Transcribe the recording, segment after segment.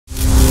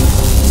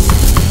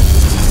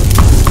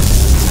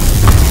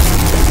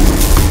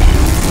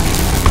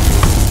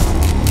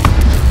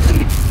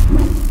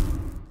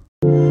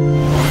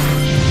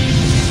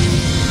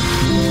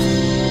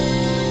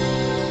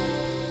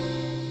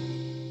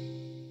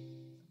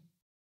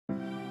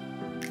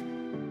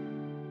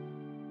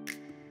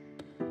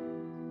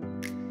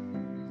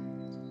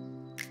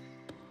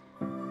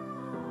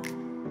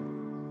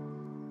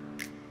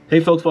Hey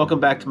folks, welcome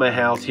back to my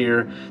house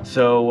here.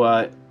 So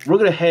we're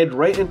going to head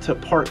right into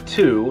part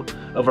 2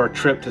 of our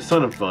trip to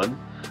Sun and Fun.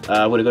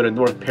 I'm going to go to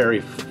North Perry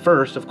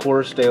first, of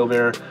course, stay over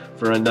there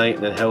for a night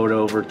and then head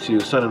over to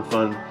Sun and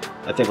Fun,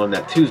 I think on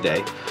that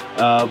Tuesday.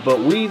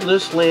 But we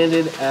just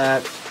landed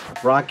at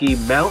Rocky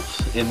Mount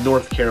in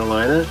North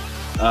Carolina.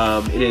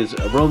 It is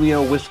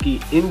Romeo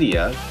Whiskey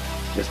India.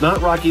 It's not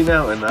Rocky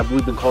Mountain.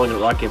 We've been calling it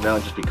Rocky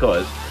Mountain just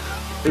because.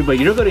 But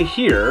you're going to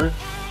hear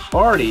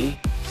Artie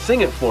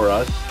sing it for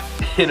us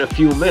in a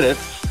few minutes.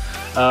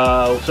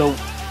 So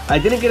I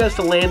didn't get us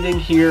to landing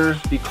here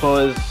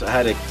because I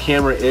had a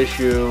camera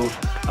issue.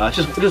 It's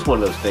just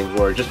one of those things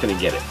where we're just going to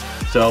get it.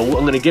 So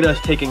I'm going to get us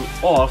taking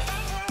off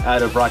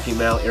out of Rocky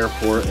Mount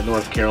Airport in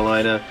North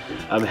Carolina.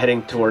 I'm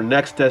heading to our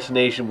next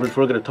destination, which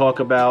we're going to talk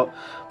about.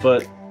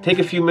 But take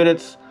a few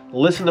minutes,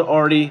 listen to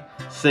Artie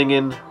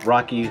singing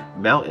Rocky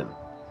Mountain.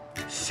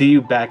 See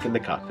you back in the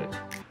cockpit.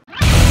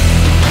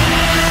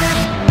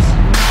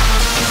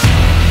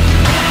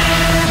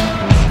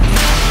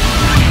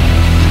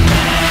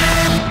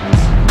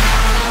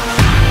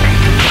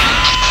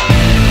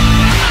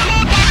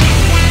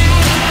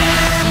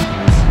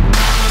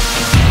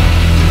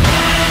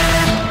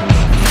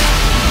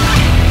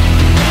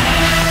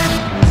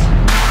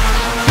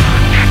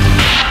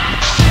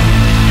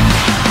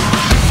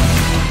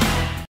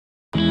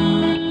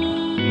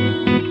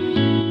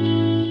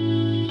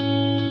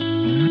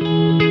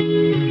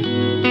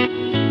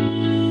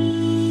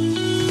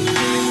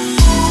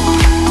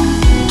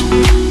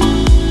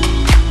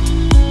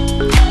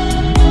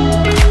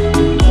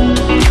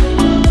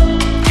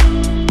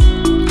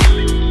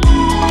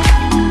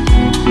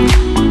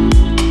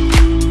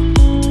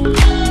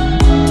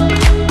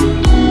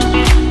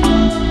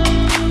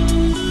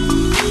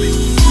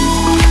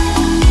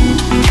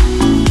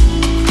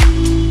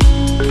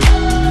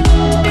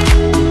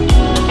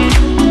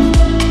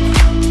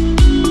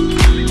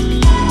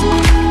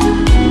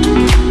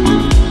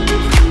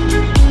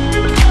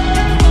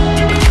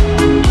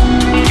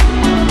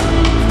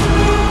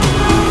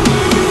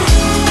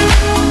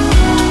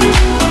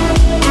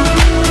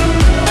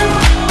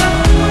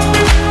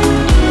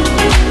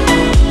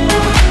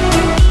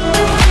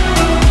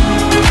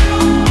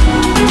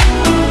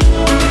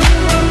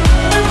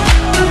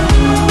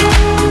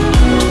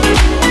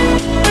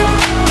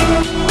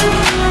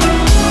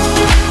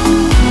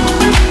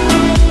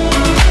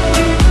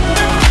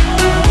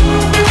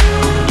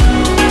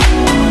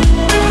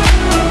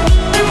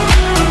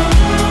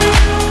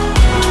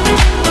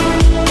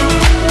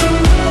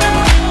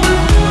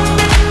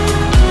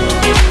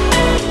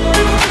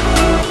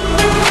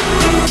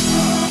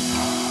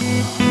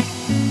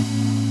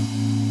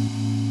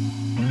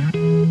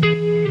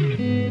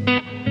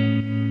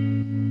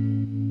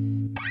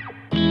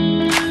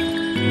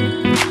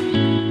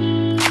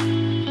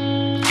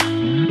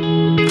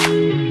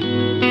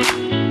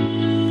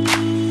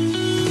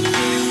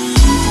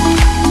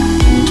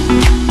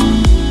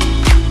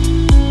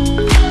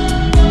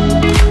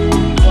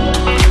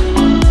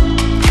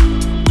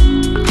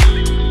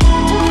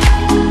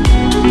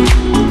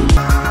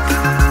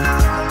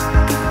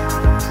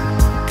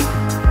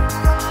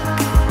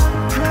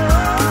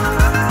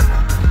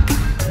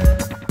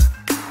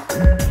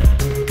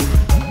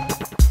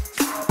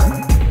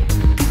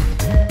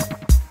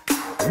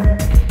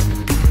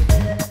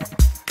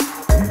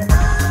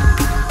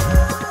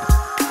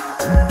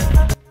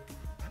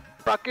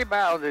 Rocky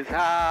Mountains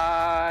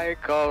high,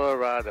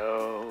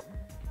 Colorado.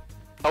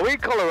 Are we in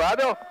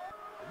Colorado?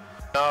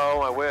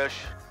 No, I wish.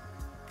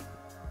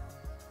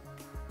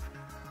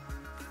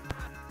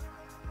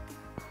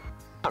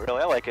 Not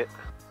really, I like it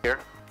here.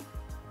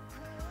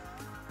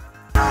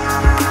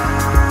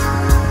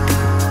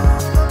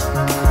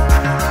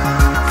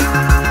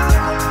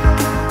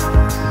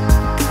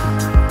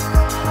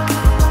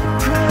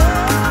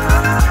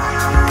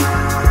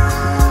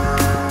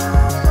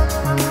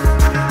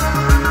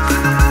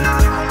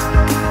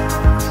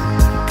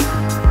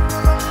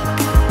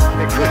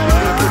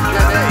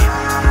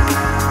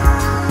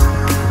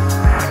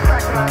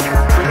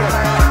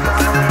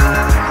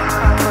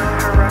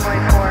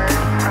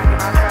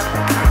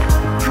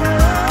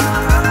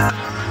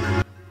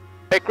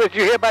 Did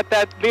you hear about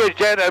that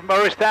Learjet at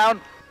Morristown?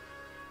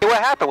 Hey,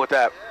 what happened with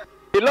that?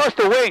 He lost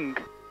a wing.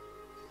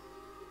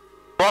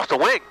 Lost a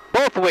wing?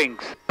 Both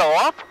wings. Fell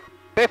off?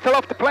 They fell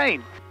off the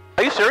plane.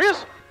 Are you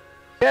serious?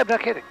 Yeah, I'm not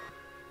kidding.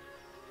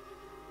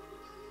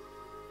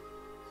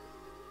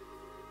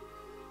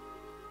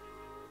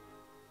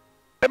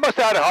 They must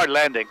have had a hard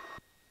landing.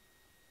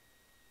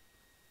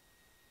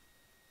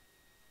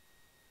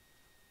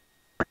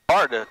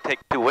 Hard to take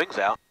two wings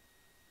out.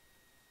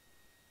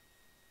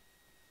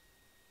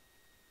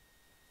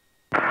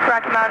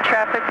 Rocky Mountain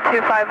traffic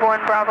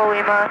 251 Bravo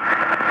Lima,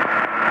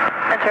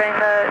 entering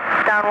the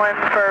downwind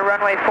for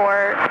runway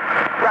 4,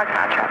 Rocky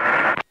Mountain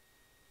traffic.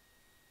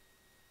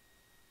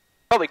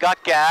 Well, we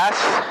got gas,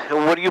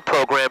 and what are you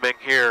programming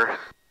here?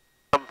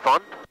 Some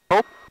fun?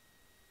 Hope?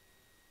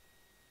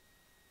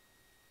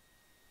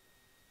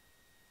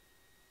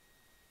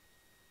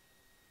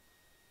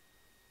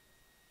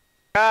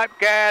 Got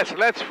gas,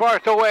 let's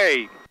fart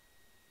away.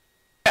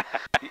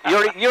 You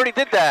already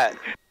did that.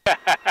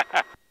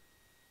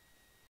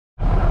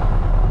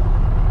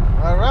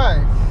 All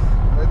right.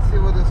 Let's see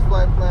what this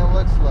flight plan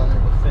looks like.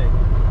 Let's see.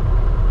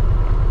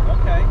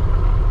 Okay.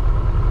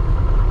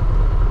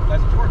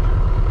 That's Georgia.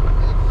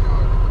 That's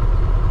Georgia.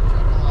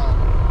 Jekyll.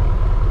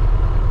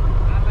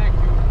 I like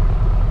you.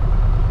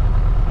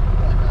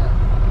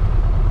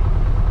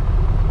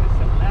 It's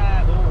a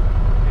live order.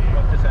 You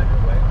want this out of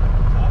your way?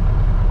 Top.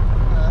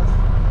 Yes.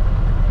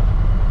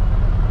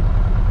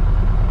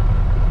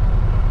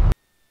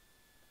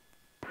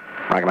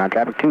 Rocky Mount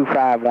traffic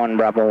 251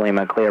 Bravo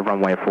Lima, clear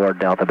runway 4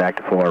 Delta back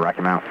to 4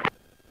 Rocky Mount.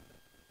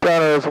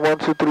 That is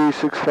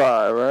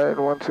 12365, right?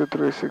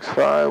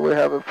 12365. We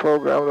have it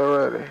programmed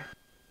already.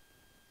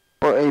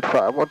 Or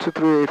 85.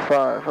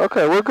 12385.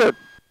 Okay, we're good.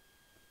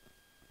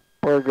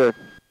 We're good.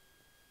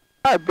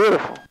 All right,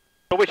 beautiful.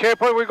 So which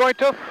airport are we going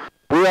to?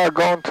 We are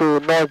going to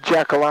North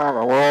Jekyll,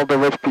 where all the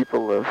rich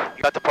people live.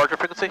 You got departure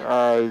frequency?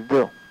 I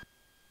do.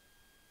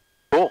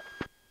 Cool.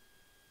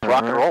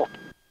 Rock and roll.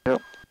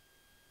 Yep.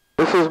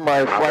 This is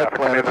my flight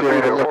plan if you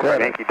want to look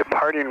at it. Yankee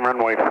departing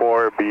runway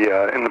 4, be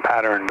in the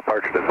pattern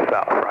departure to the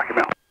south, Rocky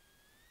Mount.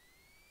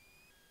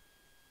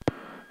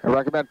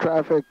 Rocky Mount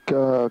traffic,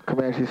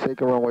 Comanche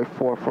taking runway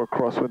 4 for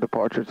crosswind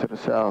departure to the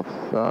south,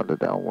 the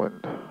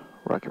downwind,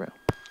 Rocky Mount.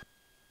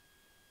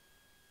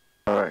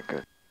 All right,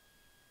 good.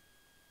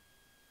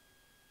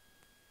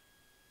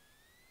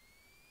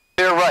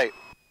 Clear right.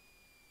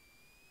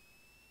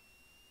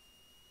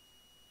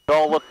 They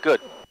all look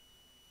good.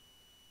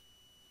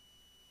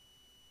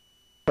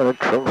 Gonna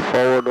trim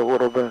forward a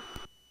little bit.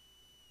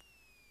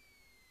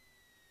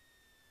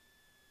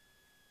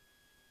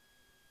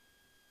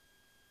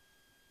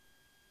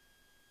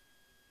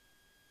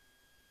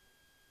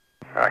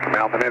 Rocky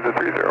Mount, is a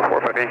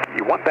 3045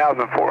 Yankee,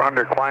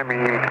 1,400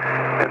 climbing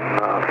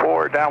and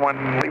 4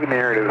 downwind, leaving the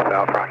area to the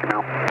south, Rocky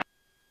Mount.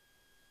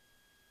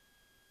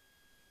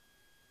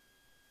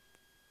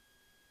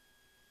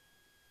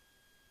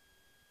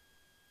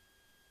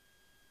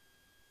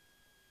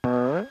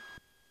 All right.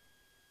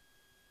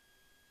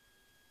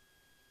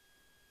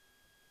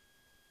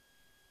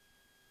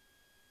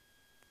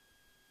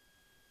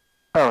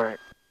 All right.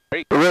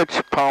 Great.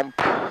 Rich pump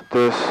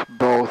this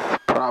both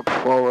prop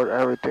forward,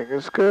 everything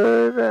is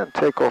good, and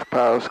takeoff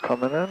power's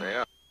coming in.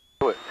 Yeah.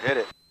 Do it. Hit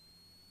it.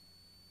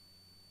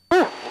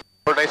 Whew.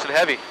 We're nice and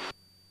heavy.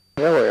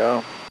 There we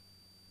go.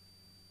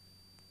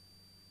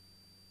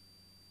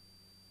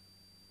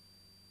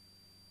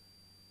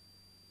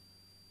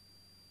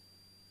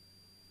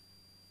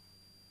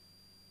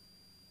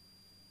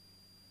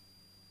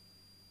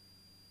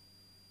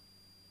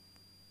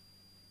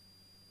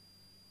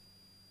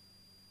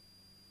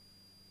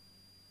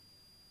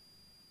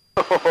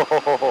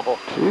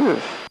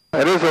 Jesus.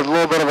 It is a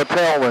little bit of a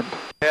tailwind.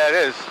 Yeah, it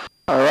is.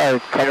 All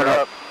right, coming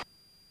up.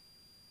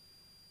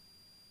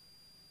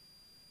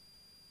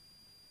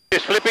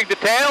 She's flipping the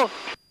tail.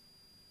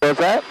 What's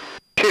that?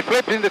 She's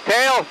flipping the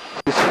tail.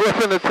 He's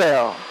flipping the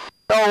tail.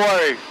 Don't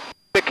worry.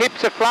 It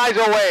keeps the flies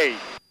away.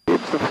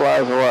 Keeps the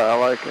flies away. I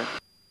like it.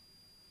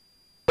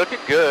 Looking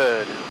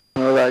good.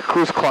 All right,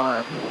 cruise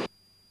climb.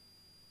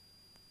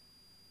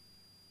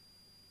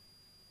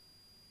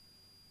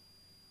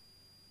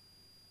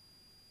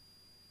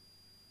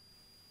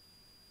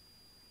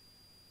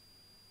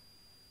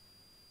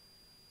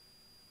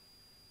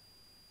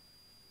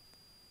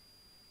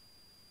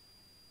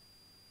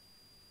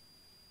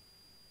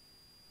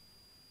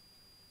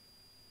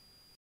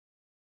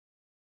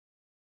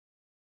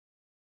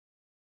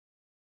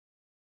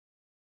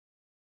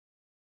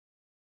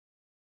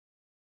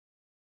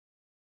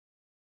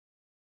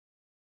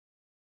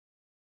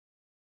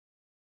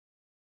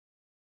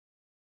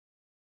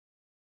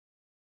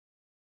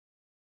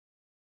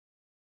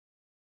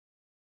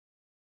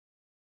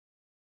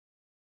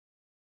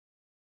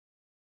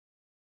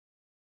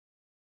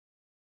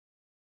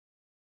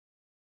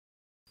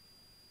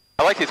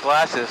 I like these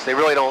glasses. They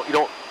really don't, you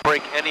don't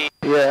break any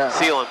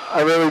ceiling.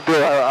 I really do.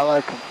 I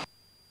like them.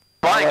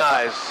 Flying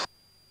eyes.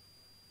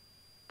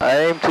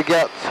 I aim to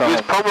get some.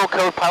 Use promo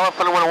code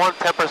PILOT101,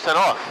 10%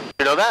 off.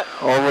 You know that?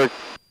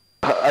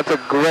 That's a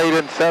great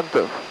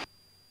incentive.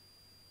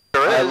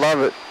 Sure is. I love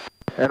it.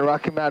 And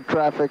Rocky Mount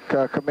traffic,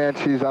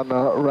 Comanche's on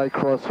the right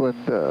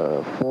crosswind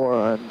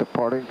 4 and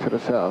departing to the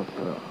south.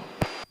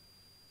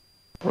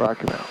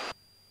 Rocky Mount.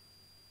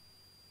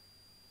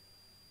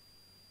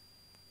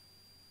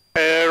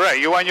 Right,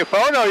 you want your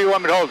phone or you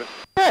want me to hold it?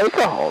 Yeah, you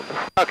can hold it.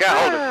 Okay,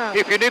 I'll hold it.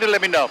 If you need it,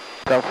 let me know.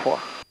 Go for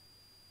it.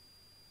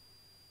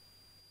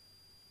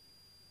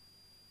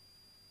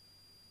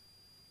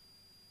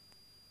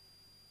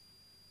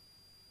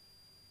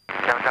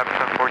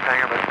 Kevin 4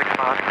 Tango, about 6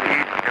 miles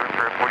speed, going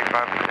for a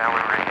 45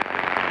 downwind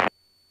range.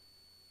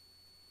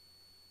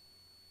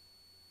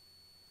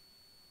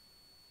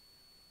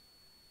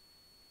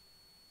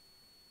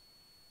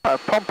 Our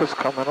pump is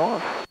coming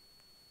off.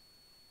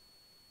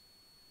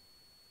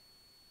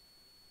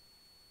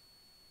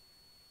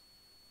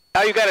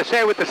 Now you got to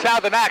say it with the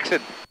southern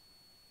accent.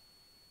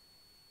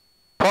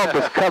 pump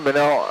is coming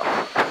off.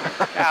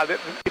 Now, the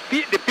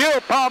fuel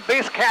pump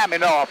is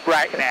coming off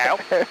right now.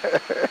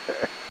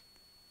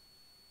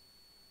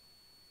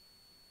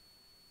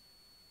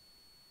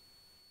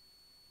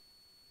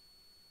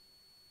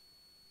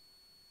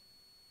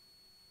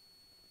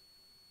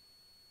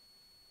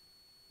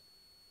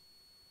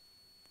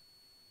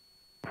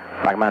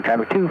 Rocky Mountain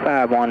traffic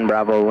 251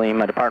 Bravo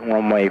Lima, departing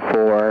runway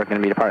 4, going to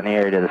be departing the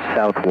area to the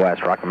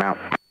southwest, Rocky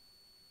Mountain.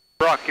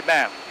 Rocky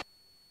Mountain.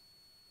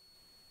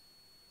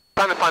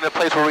 Trying to find a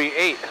place where we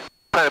ate.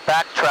 Trying to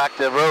backtrack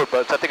the road,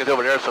 but I think it's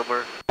over there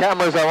somewhere.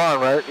 Cameras are on,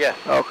 right? Yeah.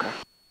 Okay.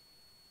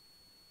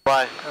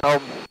 Why?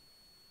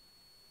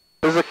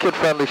 This is a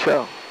kid-friendly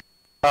show.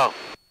 Oh.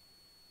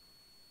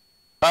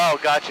 Oh,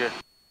 gotcha.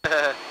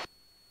 I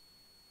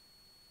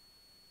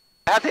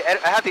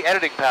have the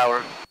editing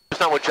power. It's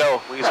not with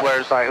Joe when he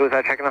swears. Sorry, who was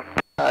that checking on?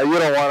 You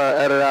don't want to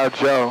edit out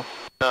Joe.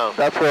 No.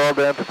 That's where all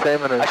the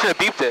entertainment is. I should have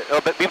beeped it. Oh,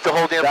 beeped the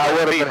whole damn thing. That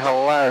would have been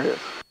hilarious.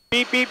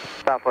 Beep, beep.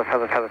 Southwest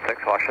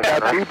 776, Washington. Yeah,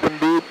 right? beep and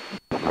beep.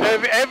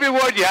 Every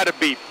word you had a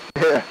beep.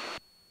 Yeah.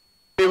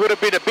 It would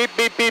have been a beep,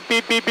 beep, beep,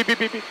 beep, beep, beep, beep,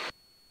 beep, beep.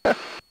 Beep,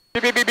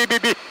 beep, beep, beep,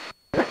 beep, beep.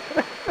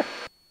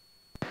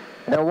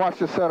 And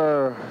Washington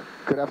Center,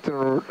 good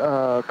afternoon,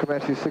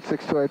 Comanche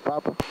 6628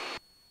 Papa.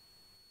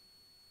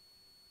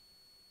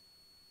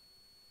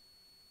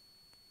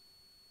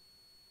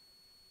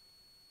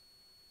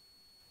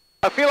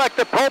 I feel like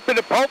the Pope in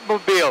the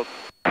Pope-mobile.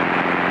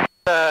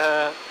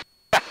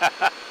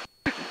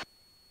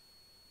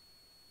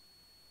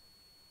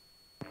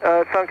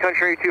 Sun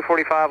Country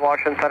 245,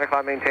 Washington Center,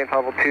 climb maintain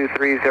level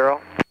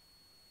 230.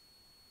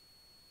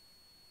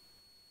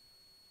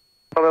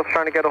 Somebody else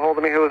trying to get a hold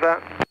of me, who was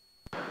that?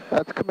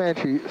 That's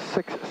Comanche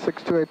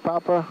 6628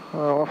 Papa,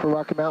 off of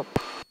Rocky Mountain.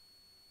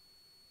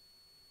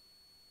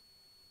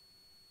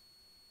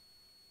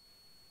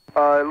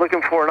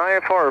 Looking for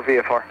an IFR or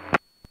VFR?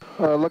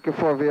 Looking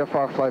for a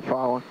VFR flight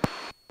following.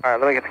 Alright,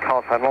 let me get the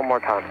call sign one more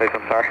time, please,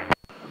 I'm sorry.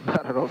 I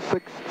don't know,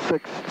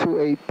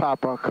 6628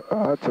 Papa,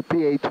 it's a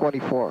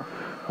Pt.2,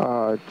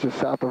 just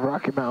south of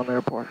Rocky Mountain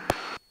Airport.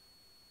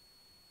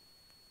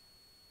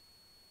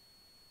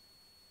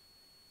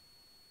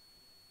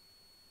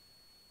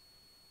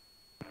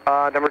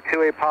 Number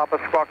 28 Papa,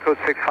 squawk code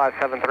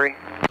 6573.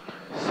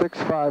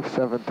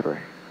 6573.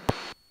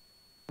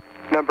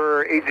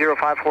 Number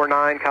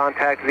 80549,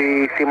 contact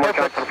the Seymour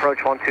Johnson approach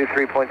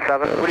 123.7.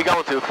 What are you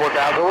going to,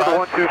 4,000?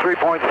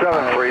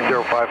 123.7 for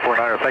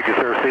 80549, thank you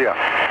sir, see ya.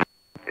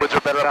 What's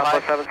your better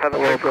Southwest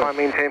 776, climb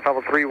maintain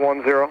level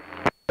 310.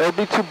 It'll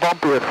be too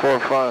bumpy at 4 or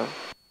 5.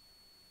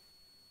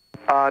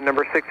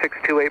 Number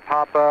 6628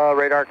 Papa,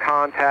 radar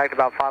contact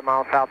about 5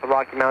 miles south of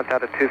Rocky Mountain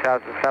out of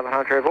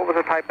 2,700. What was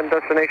the type and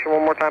destination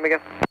one more time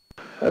again?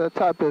 The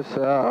type is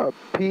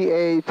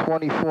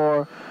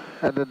PA24,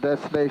 and the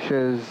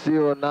destination is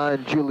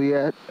 09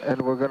 Juliet,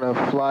 and we're going to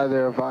fly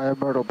there via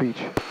Myrtle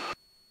Beach.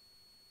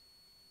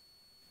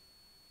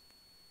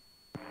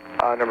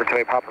 Number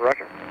 28 Papa,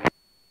 roger.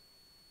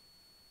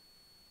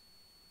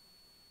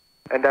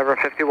 Endeavor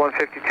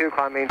 5152,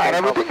 climb maintain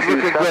level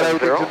 270.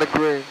 Everything's in the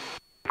green.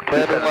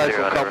 Landing lights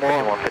will come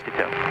on.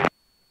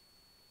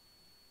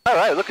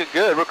 Alright, looking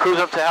good. We're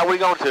cruising up to, how are we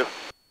going to?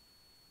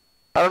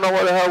 I don't know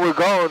where the hell we're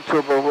going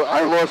to, but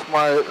I lost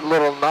my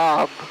little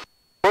knob,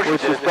 which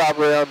is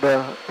probably on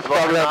the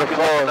floor.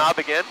 Knob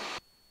again?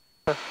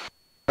 No,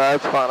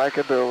 it's fine. I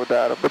can do it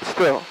without it, but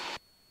still,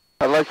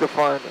 I'd like to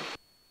find it.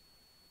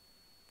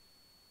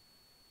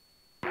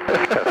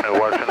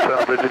 Washington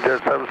Center, Bridget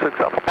Jet 76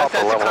 Alpha Papa,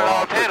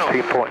 level panel.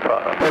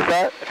 15.5. What's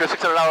that? It's your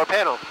 $600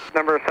 panel.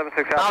 Number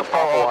 76 Alpha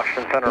Papa,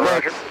 Washington Center,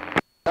 roger.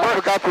 I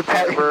forgot to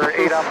type. Number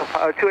 8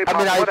 Alpha, 28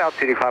 Papa, what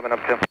altitude are you climbing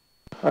up to?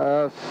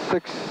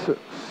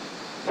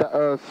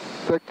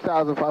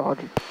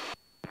 6,500.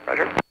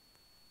 Roger.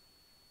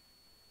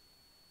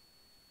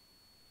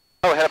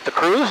 Oh, head up the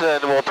cruise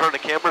and we'll turn the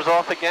cameras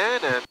off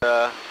again and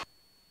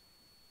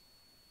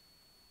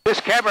This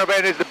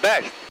cameraman is the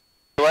best.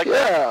 you like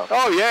that?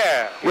 Oh,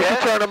 yeah. We can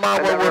turn them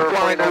on when we're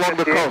flying along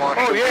the coast.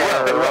 Oh,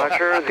 yeah.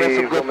 Roger, Get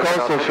some the good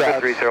coastal shots.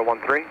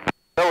 3013.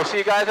 So we'll see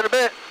you guys in a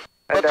bit.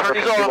 Let's turn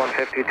these off.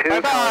 5152,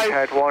 Bye-bye.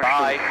 contact Washington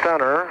Bye.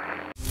 Center.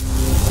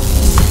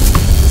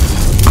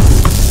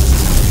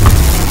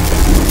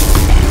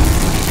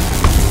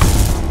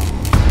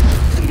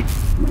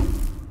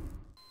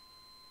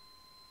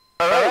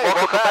 Alright,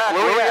 welcome back.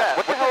 Where are we at?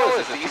 What the hell is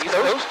this? The East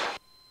Coast?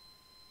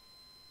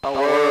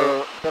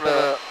 We're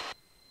gonna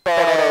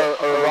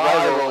start our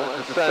arrival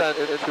and descent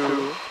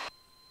into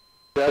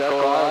Jekyll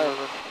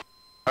Island.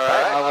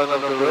 Alright. Island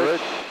of the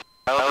Rich.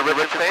 Island of the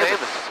Rich and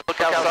Famous.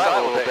 Look outside a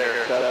little bit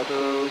here. That's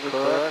absolutely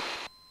correct.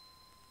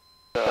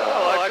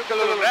 Oh, I took a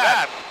little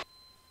nap.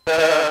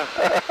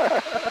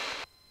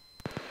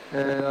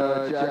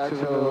 And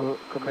Jacksonville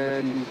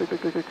Comanche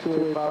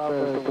 6628 Papa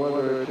is the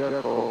weather at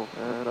Jekyll,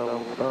 and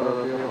we'll start our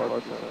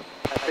VFR center.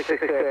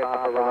 668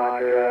 Papa,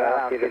 roger,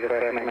 altitude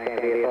discretion, maintain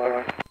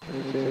VFR.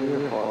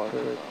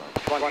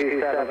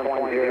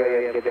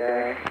 127.0, good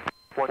day.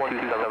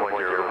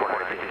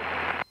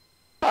 127.0.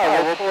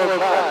 Alright, we'll pull it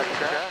back.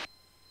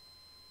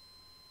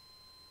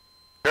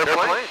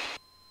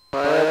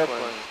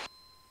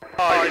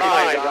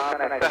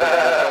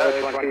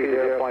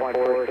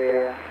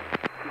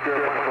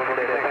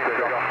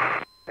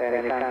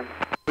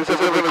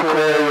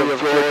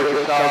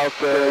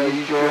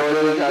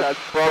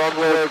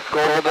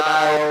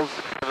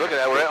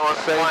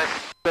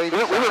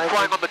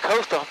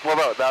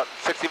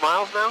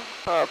 now?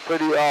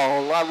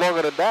 A lot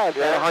longer than that.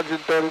 Yeah.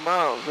 130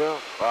 miles, yeah.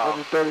 Wow.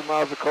 130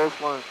 miles of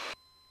coastline.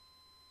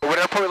 What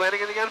airport are we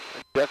landing in again?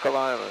 Jekyll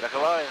Island.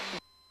 Jekyll Island.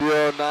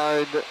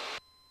 09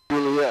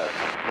 Juliet.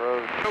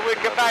 When we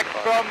get back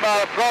from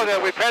Brother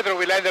with Pedro,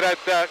 we landed at,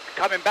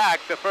 coming back,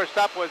 the first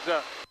stop was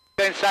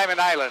St. Simon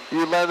Island.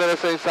 You landed at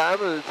St.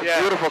 Simon? It's a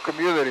beautiful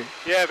community.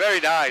 Yeah, very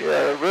nice.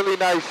 Yeah, a really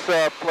nice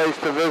place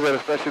to visit,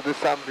 especially this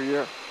time of the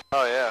year.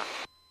 Oh, yeah.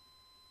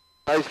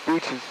 Nice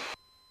beaches.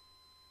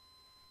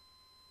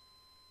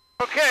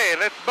 Okay,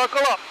 let's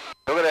buckle up.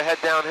 We're going to head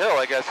downhill,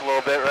 I guess, a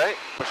little bit, right?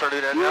 We're starting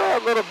to do that now? Yeah,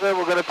 a little bit.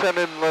 We're going to turn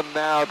inland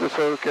now just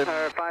so we can...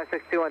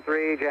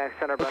 56213, Jack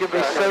Center. We can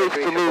be safe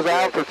to lose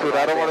altitude.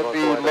 I don't want to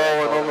be low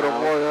and over the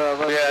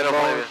water. Yeah, I don't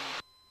blame you.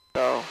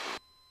 No.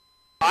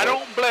 I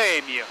don't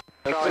blame you.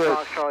 That's Charlie it.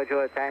 Fox, Charlie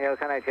Juliet, Tango,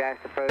 can I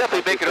Jack's approach?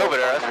 Definitely make it over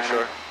there, that's for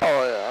sure.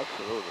 Oh, yeah,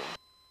 absolutely.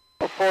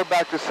 We'll forward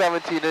back to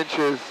 17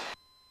 inches.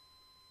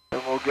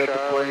 And we'll get the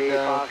plane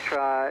down.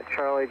 Foxtrot,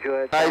 Charlie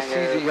Juliet, Nice,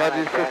 easy,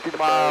 150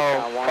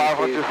 mile,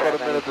 500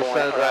 foot a minute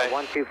descent. Right.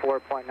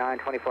 124.9,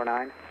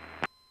 24.9.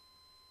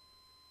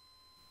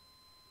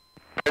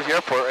 There's the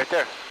airport right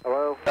there.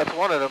 Hello? That's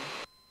one of them.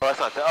 Oh, that's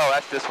not that. Oh,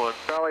 that's this one.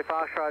 Charlie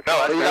Foxtrot, No,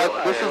 Charlie that's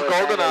Juliet, This is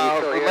Golden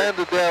Isles. We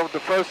landed there the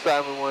first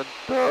time we went,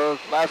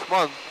 last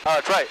month. Oh,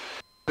 that's right.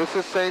 This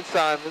is St.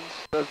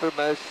 Simon's. That's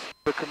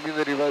the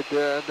community right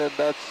there, and then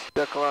that's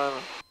Jekyll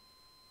Island.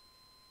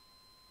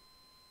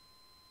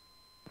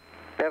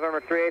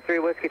 November 383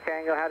 Whiskey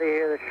Tango, how do you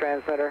hear this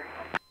transmitter?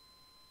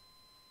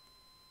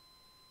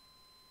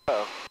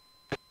 Uh-oh.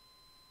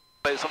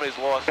 Wait, somebody's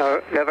lost.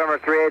 November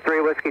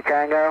 383 Whiskey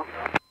Tango.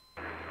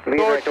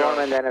 Visa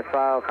Dorman, then it's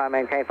file,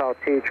 maintain file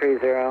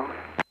 230.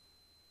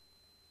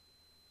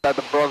 Got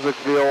the Brunswick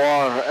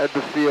VOR at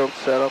the field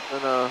set up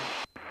in a...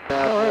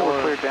 Alright,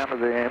 we're cleared down to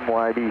the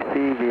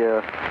NYDC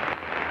via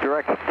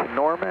direct to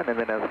Norman, and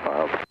then as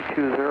file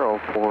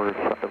 220 for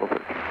Sun Devil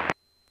 13.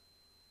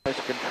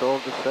 Nice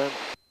controlled descent.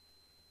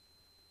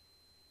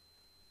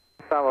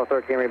 Sun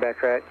 13, read back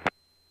track.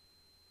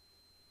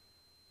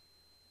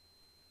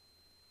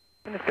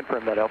 And just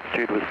confirm that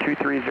altitude was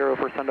 230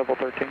 for Sun Devil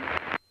 13.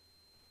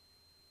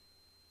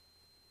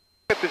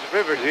 Look at this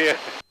rivers here.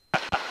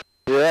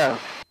 Yeah.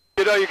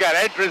 You know, you got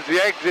entrance,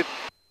 the exit.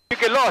 You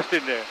get lost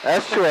in there.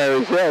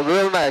 Estuaries, yeah,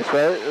 real nice,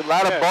 right? A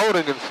lot of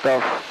boating and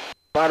stuff.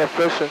 A lot of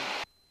fishing.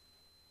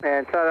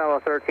 And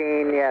Sun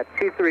 13, yeah,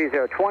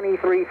 230,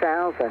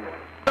 23,000. A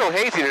little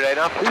hazy today,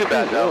 not too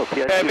bad though.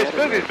 Yeah,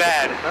 visibility's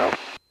bad. No.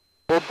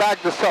 We'll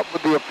back this up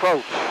with the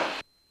approach.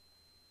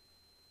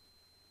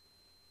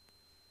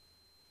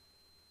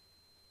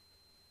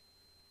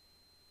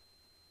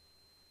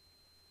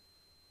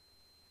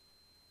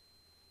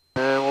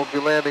 And we'll be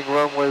landing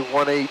runway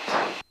 18.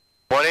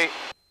 18.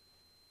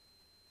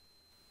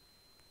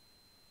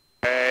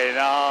 And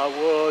I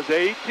was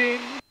 18.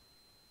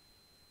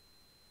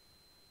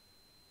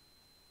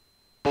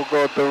 We'll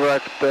go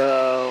direct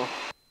here.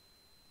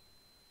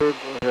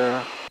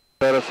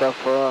 Set us up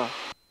for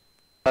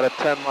about a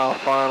 10-mile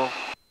final.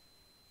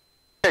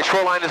 Okay,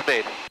 shoreline is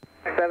made.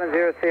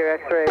 700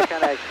 X-ray,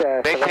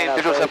 Connect. Maintain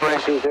visual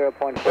separation.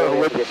 0.4.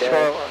 With the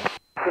shoreline.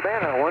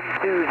 Savannah,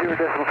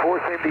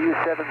 120.4, same to you,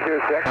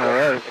 706. All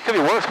right. It could be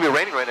worse, it could be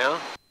raining right now.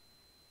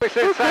 We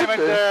say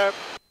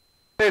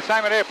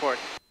Simon Airport.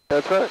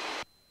 That's right.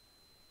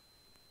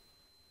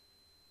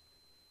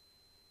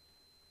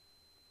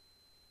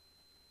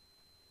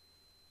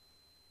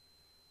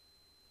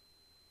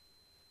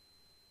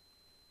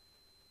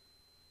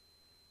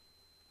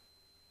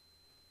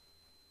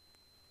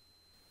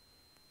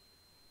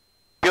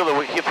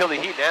 You feel the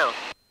heat now.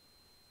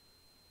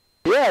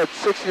 Yeah, it's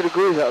 60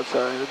 degrees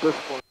outside at this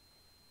point.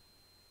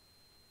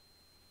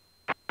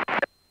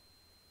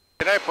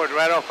 An airport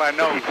right off our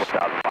nose.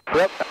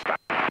 Yep.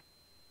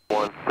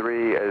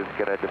 13 is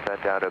going to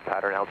descend down to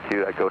pattern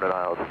altitude at Golden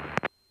Isles.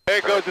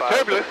 There goes the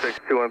turbulence.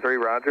 6213,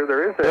 Roger.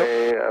 There is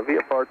a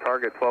VFR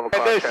target 12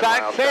 o'clock, there's 10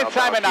 miles St. south,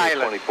 Simon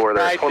Island. 24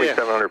 there, Right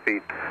 2,700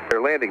 feet.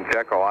 They're landing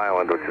Jekyll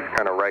Island, which is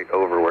kind of right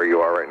over where you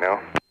are right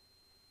now.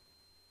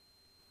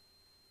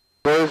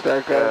 Where's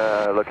that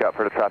guy? Look out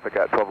for the traffic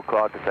at 12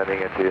 o'clock,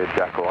 descending into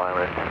Jekyll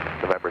Island,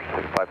 November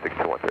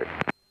 56213.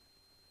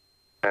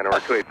 And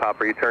we're 28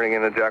 Pop, are you turning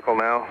into Jekyll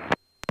now?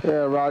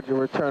 Yeah, Roger,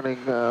 we're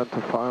turning to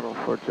final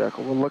for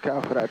Jekyll. We'll look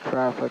out for that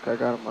traffic. I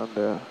got him on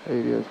the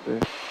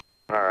ADSB.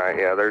 All right,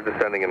 yeah, they're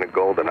descending into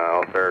Golden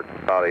Isles. They're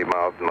about 8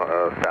 miles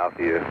south of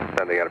you,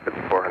 descending at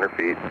 5,400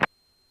 feet.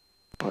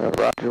 Yeah,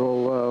 Roger,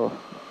 well,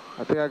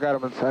 I think I got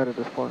him inside at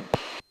this point.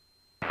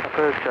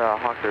 Approach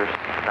Hawkers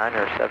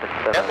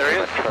 977. Yeah,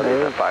 there is.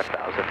 Charlie at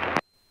 5,000.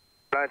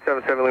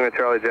 977 Lima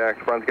Charlie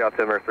Jack, Brunswick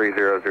altimeter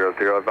 3000.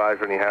 Advise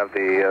when you have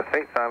the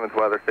St. Simon's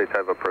weather state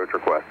type approach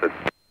requested.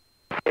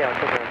 Yeah, I'm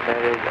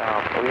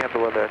thinking we have the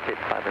weather at St.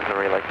 Simon's and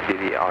we like to do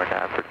the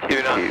R9 for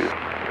 2-2.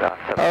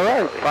 All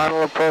right,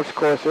 final approach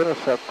course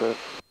intercepted.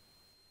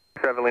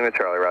 7 Lima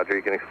Charlie, Roger,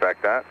 you can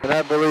expect that. And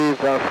I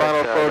believe our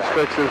final approach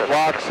fix is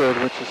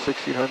Watson, which is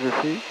 1,600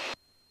 feet.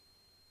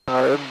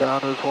 Our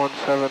inbound is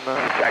 179.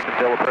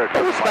 Jacksonville approach.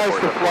 It's nice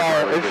to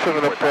fly an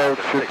instrument approach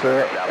to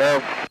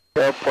an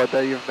airport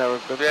that you've never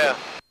been to.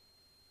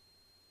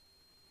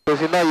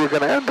 Because you know you're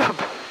going to end up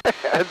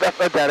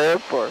at that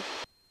airport.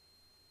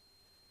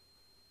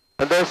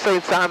 And there's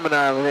St. Simon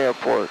Island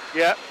Airport.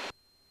 Yeah.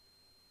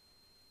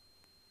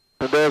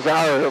 And there's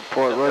our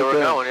airport right there. We're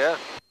going, yeah.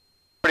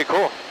 Pretty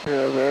cool.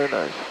 Yeah, very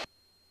nice.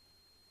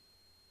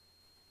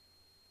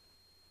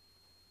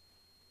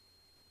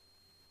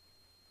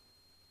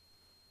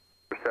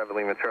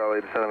 Lima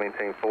Charlie, descend and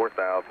maintain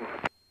 4,000.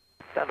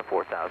 Down to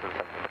 4,000.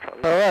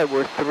 Alright,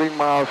 we're 3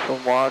 miles from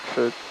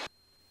Waxit.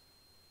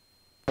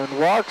 And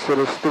Waxit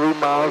is 3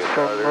 miles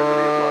from,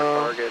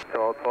 Target,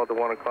 so 12 to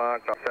 1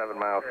 o'clock, 7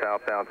 miles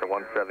southbound to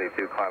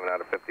 172, climbing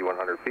out of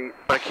 5,100 feet.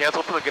 Want to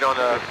cancel for get on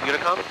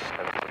Unicom?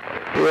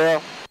 Yeah,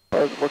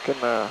 I was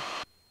looking,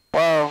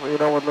 well, you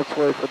know what, let's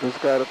wait for this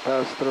guy to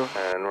pass through.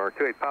 And we're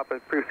 28 Papa,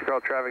 cruise control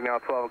traffic now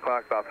 12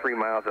 o'clock, about 3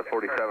 miles at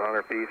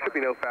 4,700 feet. Should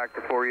be no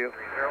factor for you.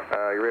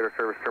 Your radar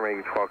service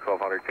terminating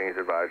 1200, change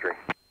advisory.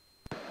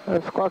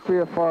 Squawk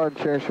VFR and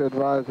change your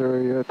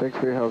advisory. Thanks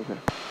for your help.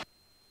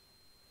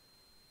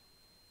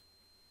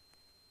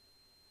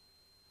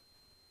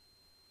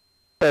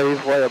 Yeah,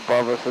 he's way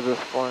above us at this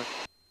point.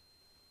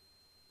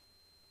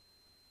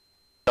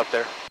 Up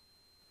there.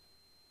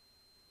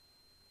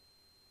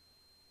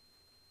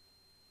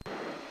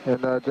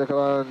 And Jekyll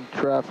Island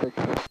traffic,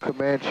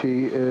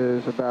 Comanche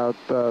is about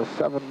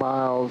 7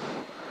 miles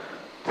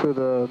to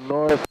the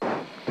northwest,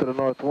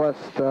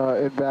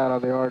 inbound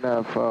on the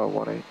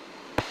RNAV 18.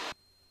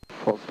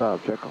 Full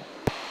stop, Jekyll.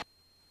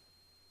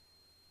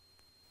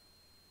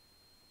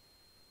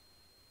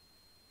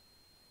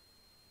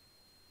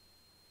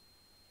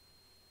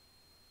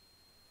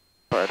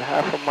 Alright,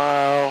 half a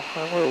mile,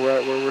 and we're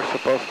right where we're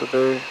supposed to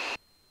be.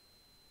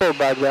 Pull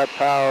back that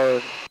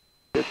power and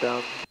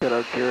get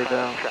our gear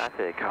down.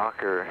 Traffic,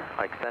 Hawker,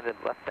 extended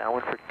left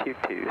downwind for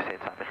Q2, St.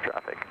 Simon's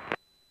traffic.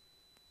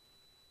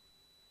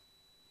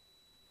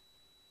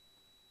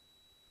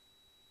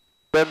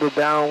 Then the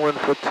downwind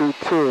for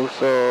 2-2,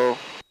 so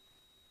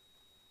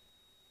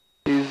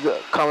he's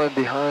coming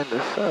behind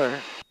us,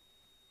 alright.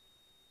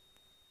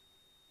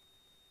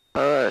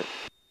 Alright.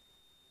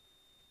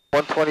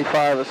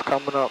 125 is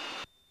coming up.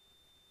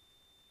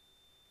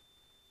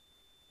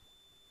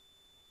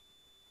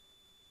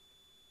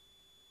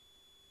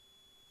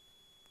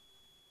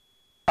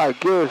 Alright,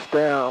 gear is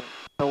down,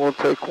 and we'll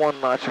take 1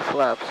 notch of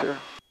flaps here.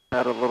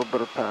 Add a little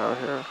bit of power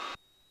here.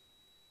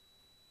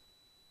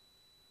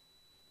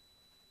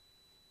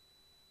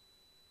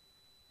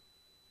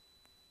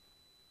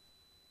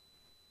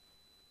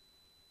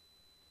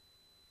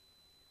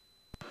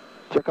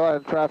 Jekyll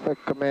Island traffic,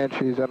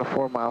 Comanches, and a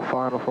 4 mile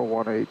final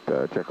for 18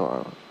 Jekyll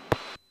Island.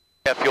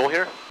 You have fuel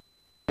here?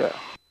 Yeah.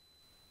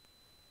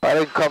 I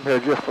didn't come here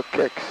just for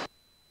kicks.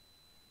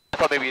 I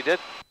thought maybe you did.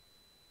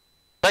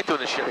 I like doing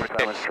this shit for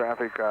kicks.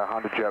 Traffic,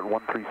 Honda Jet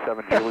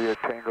 137 Juliet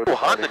Tango. Oh,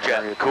 Honda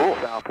Jet, cool.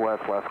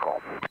 Southwest, last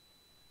call.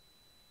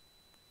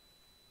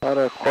 A lot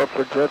of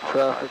corporate jet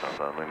traffic.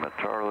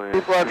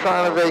 People are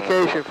trying to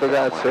vacation for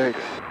God's sakes.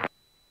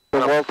 The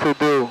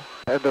well-to-do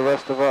and the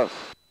rest of us.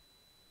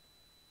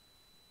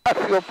 Our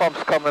fuel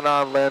pump's coming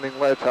on, landing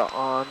lights are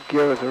on,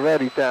 gear is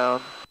already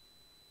down.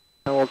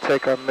 And we'll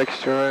take our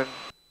mixture in.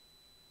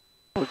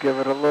 We'll give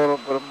it a little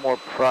bit more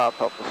prop,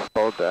 help us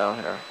slow down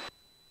here.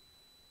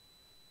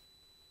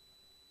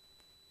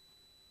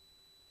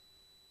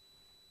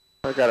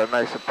 I got a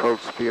nice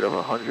approach speed of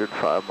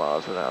 105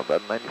 miles an hour,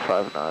 about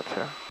 95 knots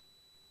here.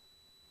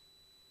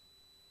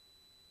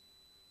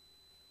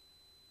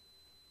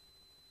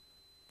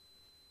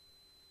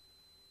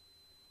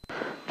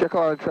 Jekyll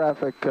Island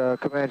traffic,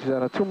 Comanche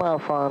on a 2 mile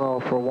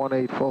final for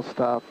 18 full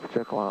stop,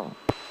 Jekyll Island.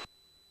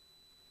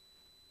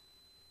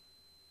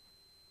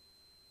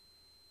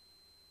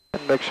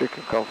 And mixture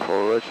can come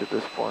full rich at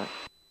this point.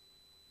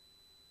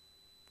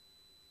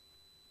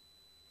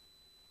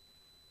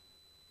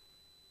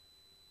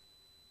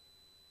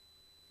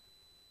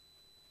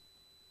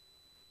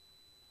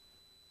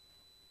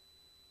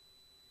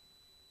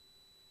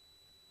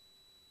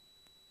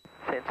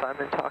 St.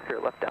 Simon's, Hawker,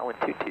 left downwind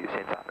 22,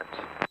 St. Simon's.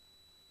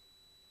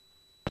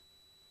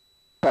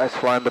 Guys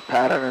flying the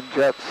pattern and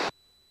jets.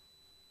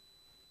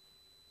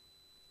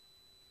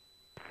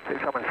 St.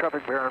 Simon's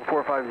traffic, Baron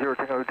 450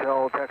 Tango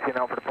Hotel, taxiing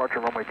out for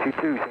departure runway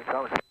 22, St.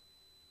 Simon's.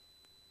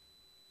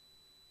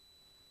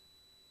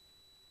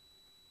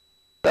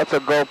 That's a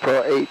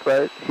GoPro 8,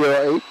 right?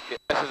 Hero 8? Yeah,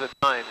 this is a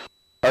 9.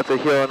 That's a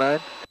Hero 9?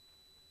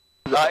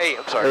 8,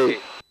 I'm sorry,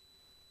 8.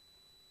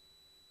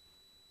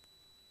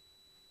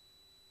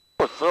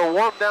 Oh, it's a little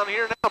warm down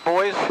here now,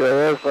 boys.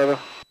 Sure is, brother.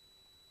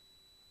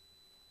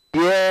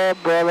 Yeah,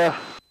 brother.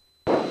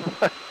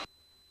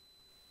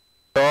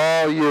 It's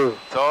all you.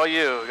 It's all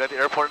you. Got the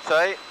airport in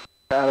sight?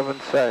 Out of in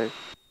sight.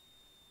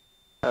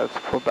 Let's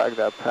pull back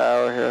that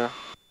power here.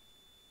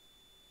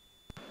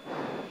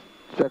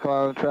 Jekyll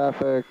Island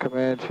traffic,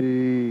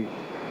 Comanche,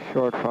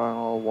 short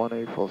final,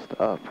 18 full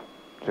stop.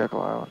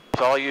 Jekyll Island.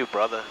 It's all you,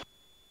 brother.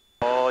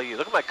 All you.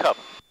 Look at my cup.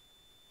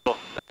 Oh.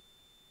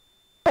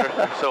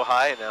 So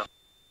high now.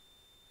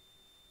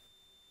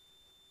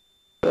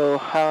 So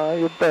high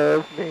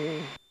above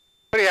me.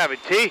 What are you having,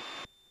 tea?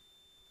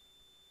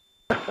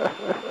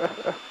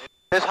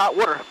 There's hot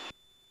water.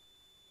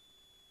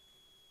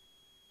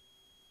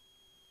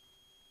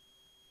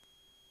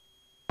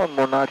 One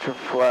more notch of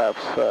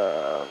flaps.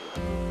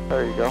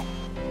 There you go.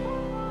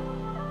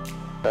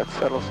 That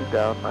settles you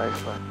down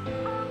nicely.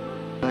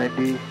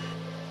 90.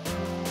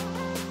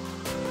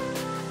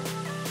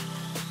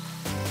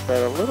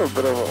 Got a little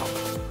bit of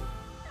a...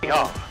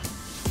 Yeah.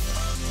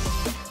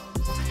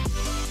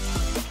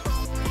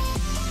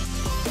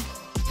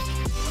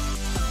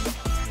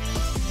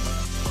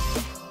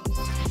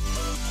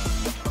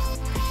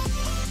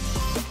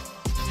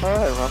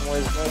 Alright,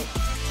 runway's nice.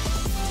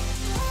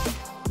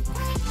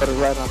 Put it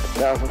right on the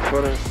 1,000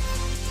 footers.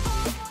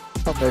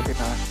 Oh, maybe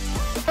not.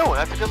 Oh,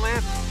 that's a good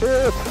land.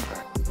 Yeah.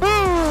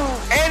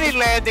 Any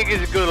landing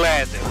is a good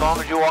landing. As long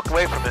as you walk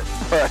away from it.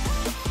 Right.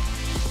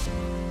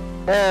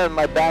 And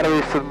my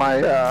batteries in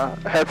my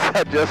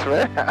headset just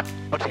ran out.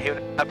 Don't you hate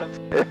when it happens?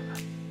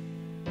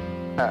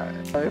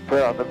 Alright, let me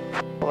put on the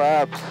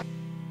flaps.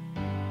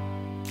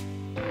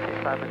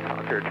 Simon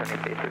Conquer,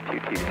 turning base of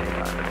 22,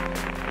 Simon.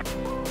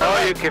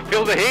 Oh, you can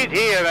feel the heat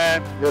here,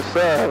 man. Yes,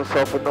 sir. I was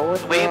hoping no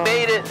one. We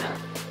made it.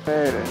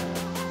 Made it.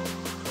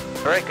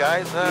 All right,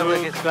 guys. We're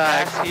getting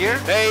snacks here.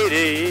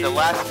 Lady. The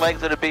last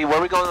leg's gonna be. Where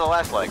are we going in the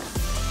last leg?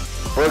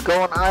 We're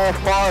going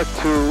IFR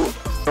to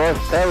North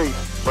Perry.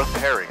 North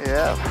Perry.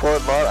 Yeah,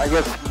 Fort Lauderdale. I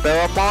guess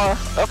Miramar.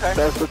 Okay.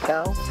 That's the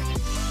town.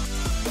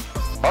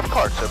 Golf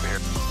carts over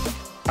here.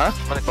 Huh?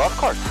 Many golf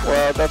carts.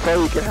 Well, that's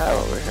all you can have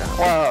over here.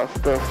 Well,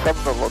 still, some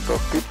of the local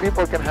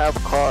people can have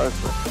cars.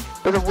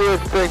 There's a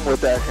weird thing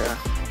with that here.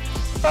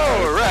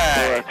 All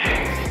right.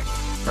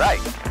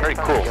 Right. Very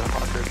cool.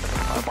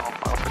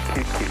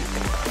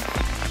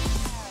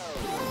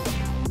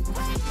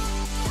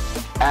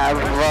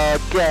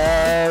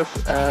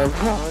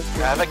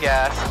 Have a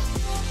gas.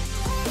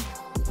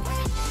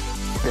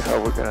 See how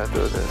we're gonna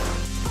do this.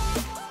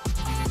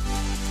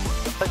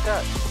 Like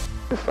that.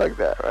 Just like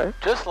that, right?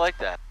 Just like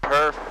that.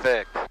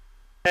 Perfect.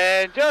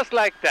 And just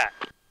like that.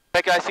 All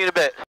right, guys. See you in a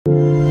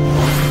bit.